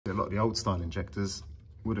a lot of the old style injectors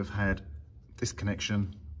would have had this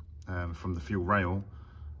connection from the fuel rail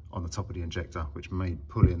on the top of the injector, which made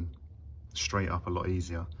pulling straight up a lot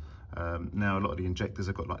easier. Now a lot of the injectors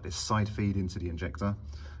have got like this side feed into the injector,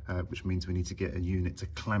 which means we need to get a unit to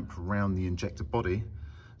clamp around the injector body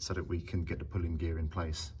so that we can get the pulling gear in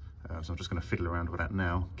place. So I'm just going to fiddle around with that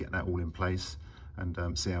now, get that all in place,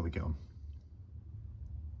 and see how we get on.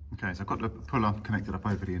 Okay, so I've got the puller connected up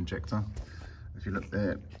over the injector. If you look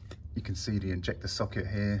there, you can see the injector socket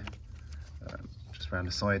here. Just around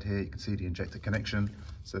the side here, you can see the injector connection.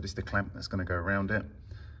 So this is the clamp that's going to go around it.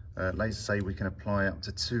 Lasers say we can apply up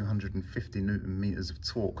to 250 Newton meters of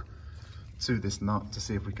torque to this nut to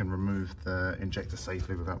see if we can remove the injector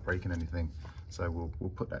safely without breaking anything. So we'll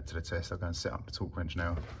put that to the test. I'll go and set up the torque wrench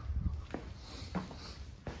now.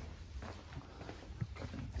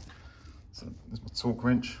 So there's my torque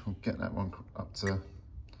wrench. We'll get that one up to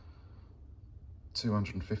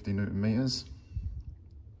 250 Newton meters.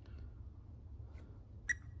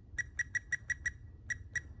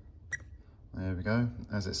 There we go,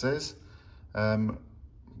 as it says. We'll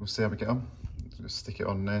see how we get on. Just stick it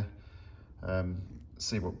on there.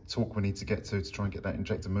 See what torque we need to get to try and get that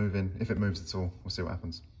injector moving. If it moves at all, we'll see what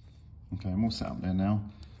happens. Okay, I'm all set up there now.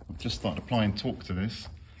 I've just started applying torque to this.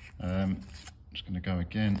 I'm just going to go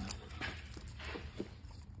again.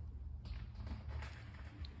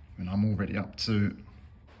 And I'm already up to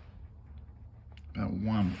about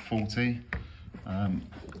 140. I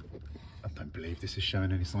don't believe this is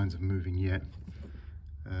showing any signs of moving yet.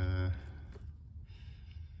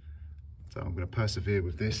 So I'm going to persevere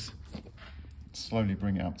with this. Slowly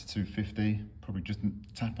bring it up to 250. Probably just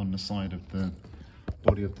tap on the side of the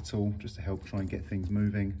body of the tool just to help try and get things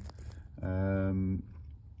moving.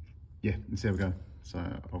 Yeah, and see how we go. So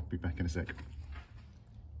I'll be back in a sec.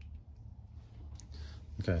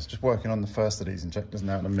 Okay, so just working on the first of these injectors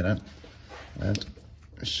now in a minute. And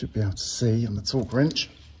I should be able to see on the torque wrench.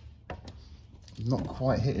 Not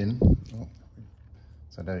quite hitting. Oh.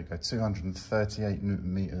 So there you go, 238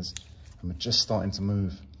 Newton meters. And we're just starting to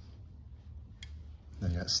move. There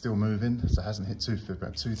you go, it's still moving. So it hasn't hit 250,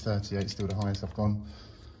 about 238, still the highest I've gone.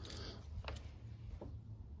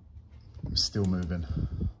 It's still moving.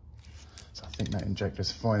 So I think that injector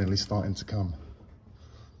is finally starting to come.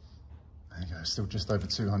 There you go, still just over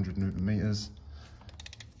 200 Newton meters.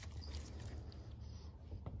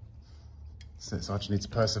 So I just need to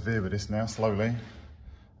persevere with this now, slowly.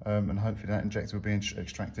 And hopefully that injector will be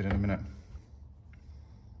extracted in a minute.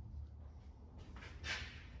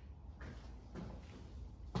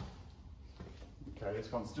 Okay, this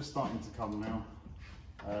one's just starting to come now.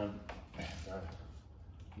 So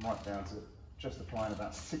I'm right down to just applying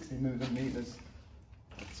about 60 Newton meters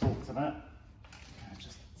of torque to that. Okay,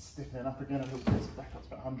 just stiffening up again a little bit, back up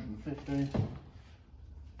to about 150.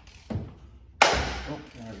 Oh,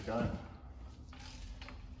 there we go.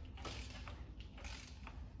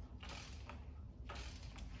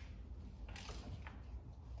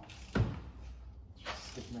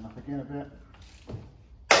 Just stiffening up again a bit.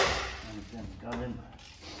 And again going.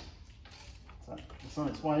 So it's on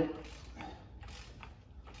its way.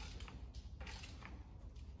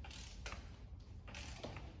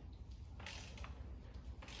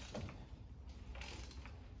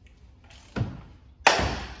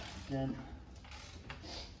 Again.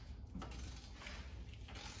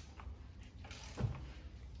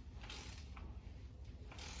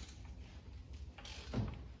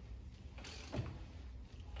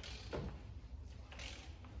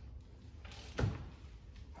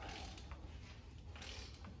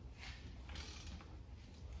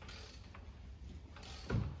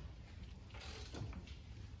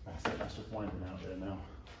 That's just winding out there now.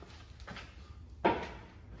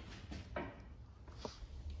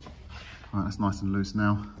 Right, that's nice and loose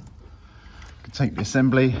now. You can take the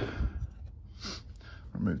assembly,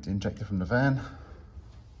 remove the injector from the van.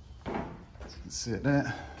 So you can see it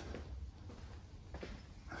there.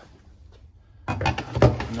 And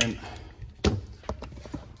then,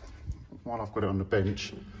 while I've got it on the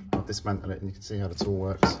bench, I'll dismantle it and you can see how the tool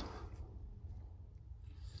works.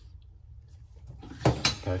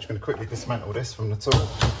 Okay, just going to quickly dismantle this from the tool.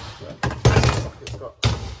 It's got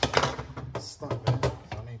stuck there, so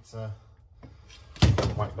I need to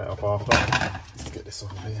wipe that off after. Let's get this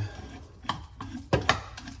off here.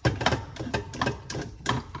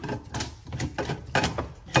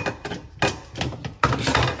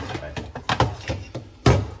 Okay.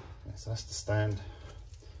 Yeah, so that's the stand.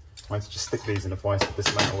 I need to just stick these in a vise to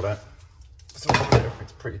dismantle that. So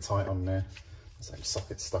everything's pretty tight on there. Same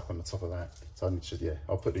socket's stuck on the top of that. So I need to, yeah,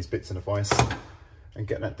 I'll put these bits in a vise and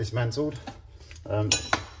get that dismantled.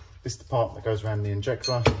 This is the part that goes around the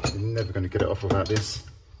injector. You're never going to get it off without this.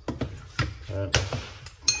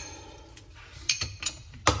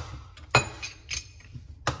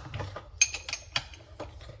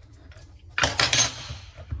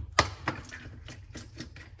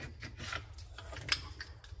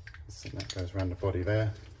 So that goes around the body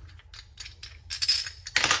there.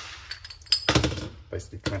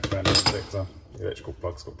 Basically connects around the injector. The electrical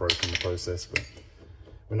plug's got broken in the process, but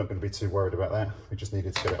we're not going to be too worried about that. We just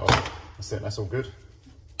needed to get it off. That's it, that's all good.